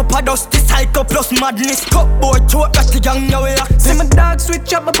 Smoke up a dust, this psycho plus madness. Cut boy, choke at the young, now we act. See my dog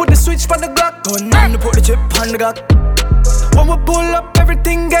switch up, I put the switch for the Glock. Gun on, put the chip on the Glock. When we pull up,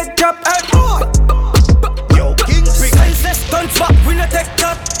 everything get dropped. Yo, King Big senseless stunts, but we no take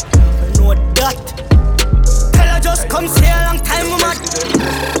that. Know that. Tell her just come stay a long time, we mad.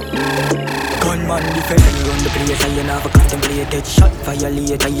 Gunman defend me run the place, I never contemplated. Shot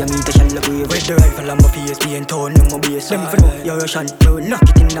violate, I mean to shall agree. With the rifle on my face, being torn in my base. Them for know, you're Russian, you will knock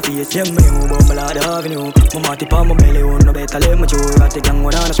it in the face. Yeah, me move on my lad avenue. My marty pa my belly, on no better let me chew. At the gang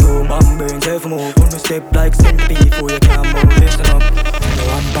one on a screw, bomb burn, self move. On no step like centipede, before you can move, listen up.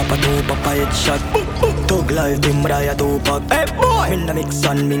 One papa, two papa, headshot. Tug life, bim raya, two pack. Hey boy! Me na mix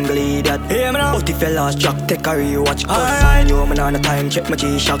and mingle idiot. Hey me now. But if you last track, take a rewatch. Alright. You me na time, check my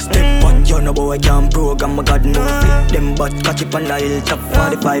G-Shock. Step on, you know boy can't program, my god no flip them but catch it on the hilltop.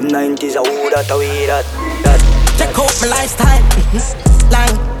 4590s, a who that, a way that. Check out my lifestyle.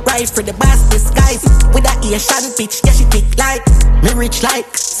 Line, ride for the bass disguise. With a Asian bitch, yeah she thick like. Me rich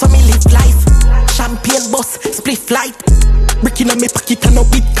like, so me live life. Champagne bus, spliff light. Breaking on me pocket and no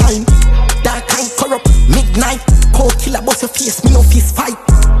Bitcoin. Dark and corrupt, midnight. Cold killer bust your face, me no fist fight.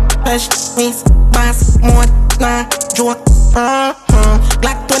 Fresh, miss, bass, more, nah, joke.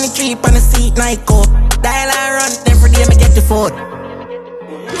 Black 23 on the seat, Nike. Dial I run, every day me get the phone.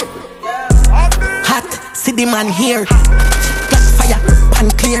 Hot, see the man here. Black fire, pan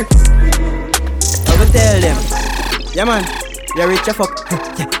clear. I will tell them, yeah man, you're rich as fuck.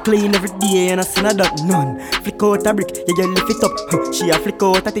 Yeah, clean every day and I seen a dot none. Flick out a brick, yeah, you lift it up. She a flick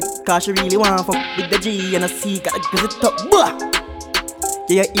out at it, cause she really want fuck. With the G and a C, gotta get it up. Bah!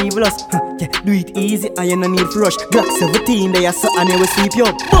 Yeah, you're evil us. Yeah, do it easy and you no need to rush. Glock 17, they are so and they will sweep you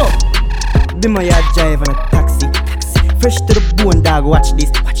up. Be my yard drive on a taxi. Fresh to the bone, dog, watch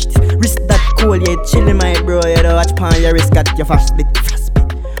this. Wrist that cold, yeah, chillin' my bro. You don't watch pan your wrist, got your fast bit.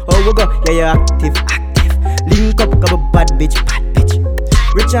 Oh, we go, yeah, you're active. Link up, couple bad bitch.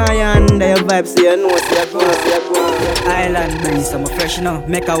 Rich iron, they vibe, so you know, see a go. Island breeze, so I'm fresh, you know.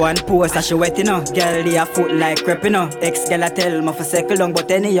 Make a one post, I she wet, you know. Girl, they a foot like crepe, you know. Ex-girl, I tell me for circle long,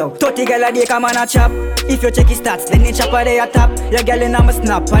 but anyhow. 30 girl a day, come on a chop. If you check his stats, then the chopper they a top. Your girl in a my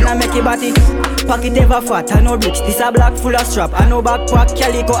snap, and I make it body. Pocket ever fat, I know rich. This a black full of strap. I know backpack,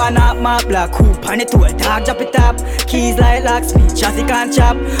 calico, and a my black. Hoop, and it all, dog, drop it up. Keys like lock speed, traffic and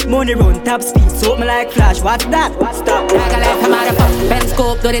chop. Money run, top speed, so me like flash. What's that? Stop. Like a life, I'm out of fuck. Pen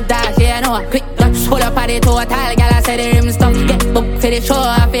scope, do the dash, yeah, I know. Quick touch, pull up at the total. Girl, I say the rim stuff. Get booked for the show,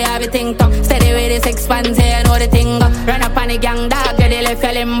 I feel everything talk. Steady with the six pants, yeah, I know the thing go. Run up on the gang, dog, get the left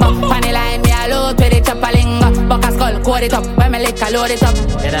your limbo. On the line, me a load with the chopper lingo. Buck a skull, quote it up, when me lick a load it up.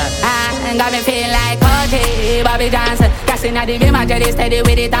 And got me feel like OJ, Bobby Johnson. Casting at the beam, I just steady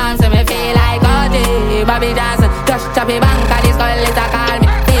with the time. So me feel like OJ, Bobby Johnson. Just choppy bank, at the skull, it a call me.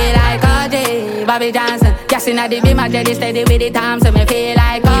 Feel like OJ, Bobby Johnson. Casting at the beam, I just steady with the time. So me feel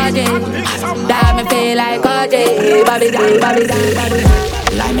like OJ. That me feel like OJ, Bobby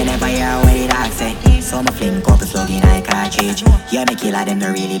Johnson. Like me never hear what the dog say. So my fling couple slug in a cartridge. Yeah, me kill them, they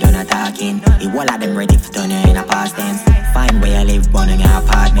really done a talking. The whole of them ready for turn you in a past tense. Find where you live, burn in your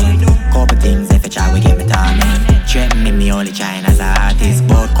apartment. Couple things if you try, we give me torment. Threaten me only trying as an artist.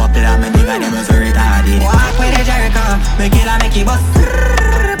 But couple of my nigga, them was retarded. Walk with the Jericho, me kill and make it bust.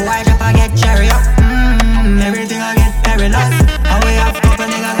 Boy, drop and get cherry up. Everything I get perilous. How we have couple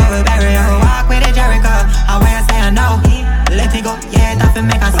niggas go we bury you. Walk with the Jericho, how we say I know. Let it go, yeah, that fi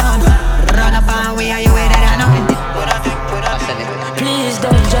make a sound. Run up and we are you with it, I know. Please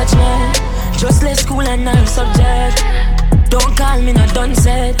don't judge me. Just let school and I'm subject. Don't call me not done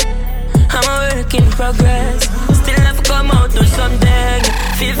said. I'm a work in progress. Still have to come out do something.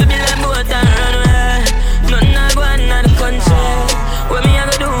 Feel for me like boat and run away. Nothing I go on the country. What me I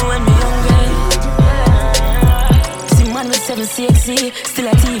go do when me hungry? See man with 760, still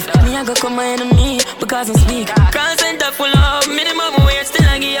a thief. Me I go come my enemy because I speak. Call center full of minimum wage, still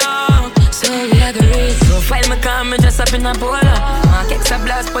I get up. So we I go race. Profile me car, me just up in a polo. Yaksta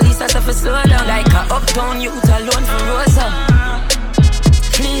blast, police I suffer slow down. Like a uptown youth alone for Rosa.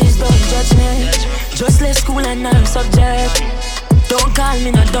 Please don't judge me. Just let school and I'm subject. Don't call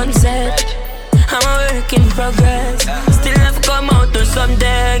me not done said. I'm a work in progress. Still have to come out to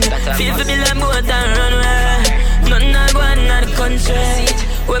something. Feel for me like boat and run away. Nothing I go on the country.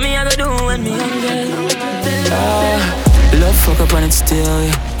 What me I go do when me hungry? Love fuck up and it's still,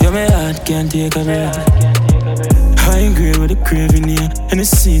 yeah. You're my heart, can't take a breath. High grade with a craving, yeah. And the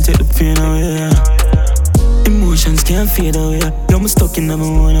scene take the pain away, yeah. Emotions can't fade away. You're me stuck in number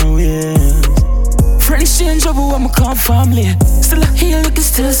one away. Friends change up, but I'm a calm family. Still I hear looking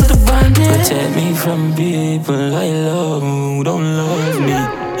still so the bandit. Protect me from people I love who don't love me.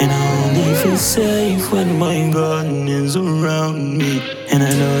 And I only feel safe when my gun is around me. And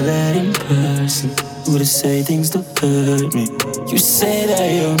I know that in person would say things to hurt me. You say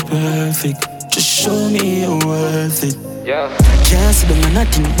that you're perfect, just show me you're worth it. Yeah. Can't see them and I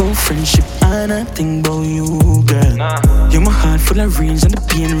think about friendship and I think about you, girl. You're my heart full of range and the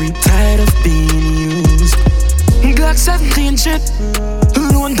pain real tired of being used. Glock 17 shit,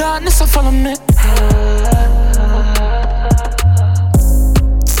 alone darkness I follow me.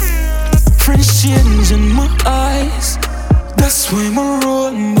 Friends change in my eyes, that's why I'm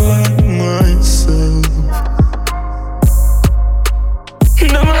rolling by myself.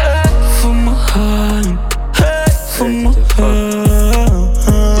 Now my head for my heart, head for my heart.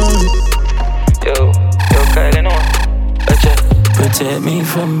 Yo, Kylie, no. Protect me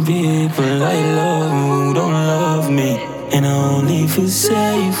from people I love who don't love me. And I only feel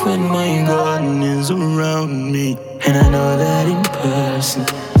safe when my gun is around me. And I know that in person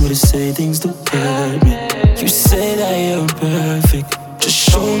would say things to hurt me. You say that you're perfect, just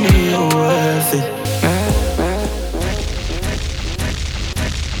show me you're worth it.